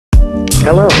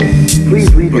Hello.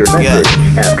 Please leave your message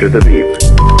after the beep.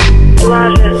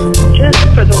 Daraja, just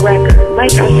for the record,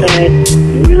 like I said,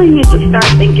 you really need to start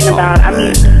thinking about,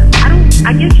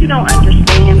 I guess you don't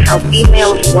understand how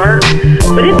females work,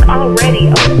 but it's already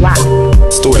a lot.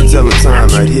 Storytelling time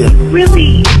right here. You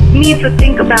really need to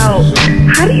think about,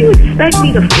 how do you expect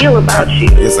me to feel about you?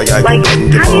 It's like how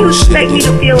do you expect me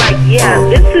to feel like, yeah,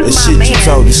 this is my man? The shit you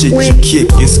talk, the shit you kick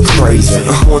is crazy.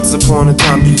 Once upon a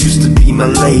time you used to be my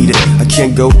lady. I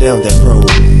can't go down that road,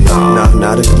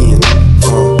 not again.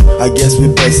 I guess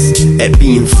we're best at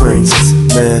being friends,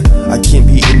 man. I can't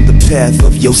be in the path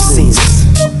of your sins.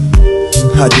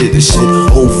 I did this shit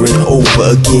over and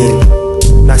over again.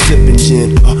 Not sipping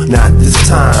gin, not this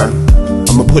time.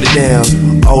 I'ma put it down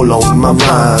all on my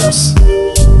rhymes.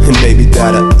 And maybe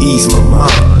that'll ease my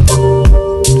mind.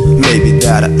 Maybe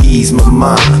that'll ease my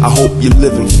mind. I hope you're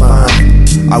living fine.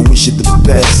 I wish you the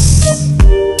best,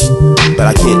 but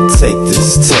I can't take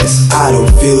this test. I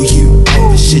don't feel you, all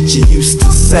the shit you used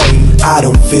to say. I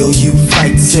don't feel you,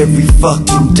 fights every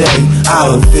fucking day. I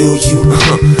don't feel you,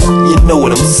 you know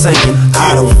what I'm saying.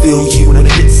 I don't feel you, when I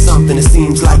hit something it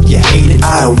seems like you hate it.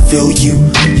 I don't feel you,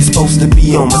 you're supposed to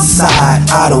be on my side.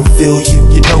 I don't feel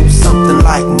you, you know something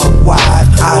like my wife.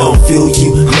 I don't feel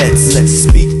you, let's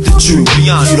speak the truth.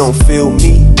 You don't feel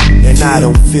me, and I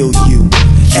don't feel you.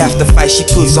 After fight she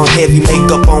puts on heavy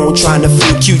makeup on, trying to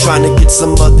feel cute, trying to get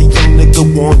some other young nigga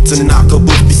want to knock her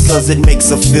boots because it makes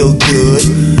her feel good.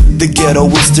 The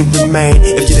ghetto is to remain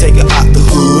if you take her out the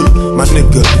hood. My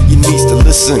nigga, you need to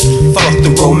listen. Fuck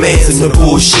the romance and the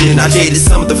bullshit. I dated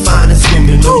some of the finest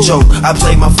women, no joke. I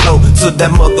play my flow so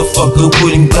that motherfucker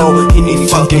wouldn't go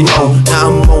any fucking hole. Now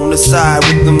I'm on the side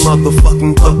with the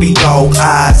motherfucking puppy dog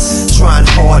eyes, trying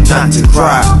hard not to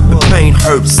cry. The pain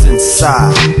hurts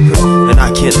inside, and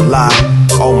I can't lie,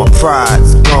 all my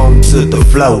pride's gone to the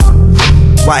flow.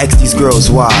 Why ask these girls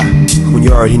why, when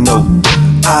you already know?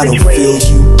 I don't feel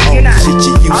you, all the shit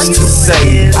you used to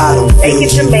say. I don't feel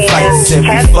you, fights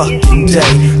every fucking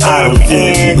day. I don't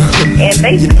feel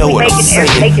you, you know what I'm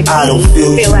saying. I don't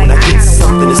feel you, when I get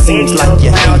something it seems like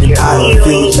you're hating. I don't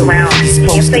feel you, you're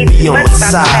supposed to be on my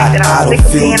side. I don't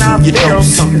feel you, you know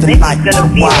something like my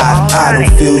wife. I don't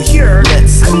feel you,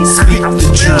 let's speak the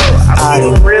truth. I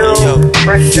don't feel you,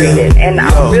 frustrated, and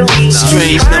I'm really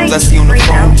strange numbers I see on the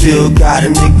phone bill. Got a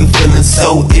nigga feeling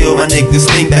so ill. My niggas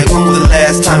think back, when was the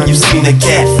last time you seen a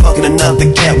cat fucking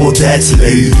another cat? Well, that's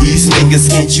ladies.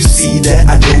 Niggas, can't you see that?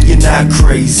 I know you're not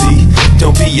crazy.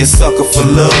 Don't be a sucker for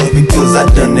love, because I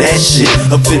done that shit.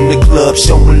 Up in the club,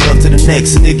 showing love to the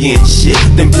next nigga and shit.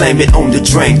 Then blame it on the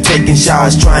drink, taking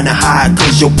showers, trying to hide,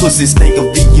 cause your pussy stink of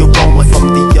the aroma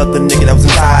from the other nigga that was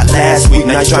inside last week.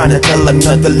 Now trying to tell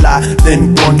another lie,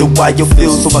 then wonder why you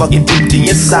feel so fucking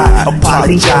empty inside.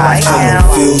 Apologize, I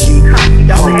don't feel you,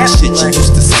 all the shit you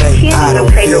used to say. I don't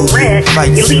feel you,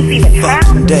 fights every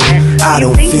fucking day. I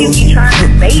don't feel you, you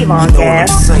know what I'm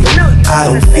saying. I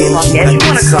don't feel you, I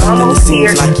get something that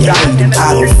seems like you hate it.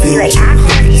 I don't feel you,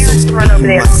 you're supposed to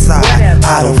be on my side.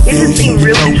 I don't feel you,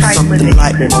 you know something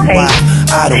like my wife.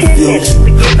 I don't feel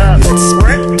you, let's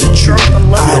speak the truth.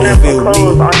 I don't feel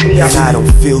me, and I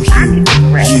don't feel you.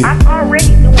 I'm already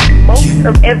doing most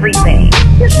of everything.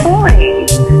 It's boring.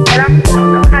 And I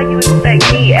don't know how you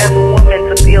expect me as a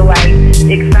woman to feel like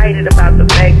excited about the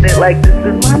fact that like this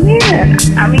is my man.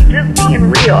 I mean, just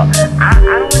being real. I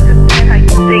don't understand how you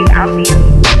think I'm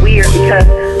being weird because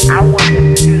I want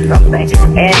him to do something.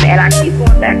 And I keep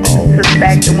going back to the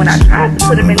fact that when I tried to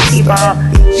put him in T-ball,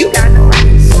 you got no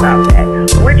idea about that.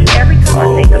 Which every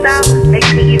time I think about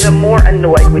makes me even more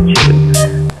annoyed with you.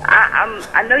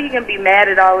 I know you're gonna be mad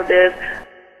at all of this.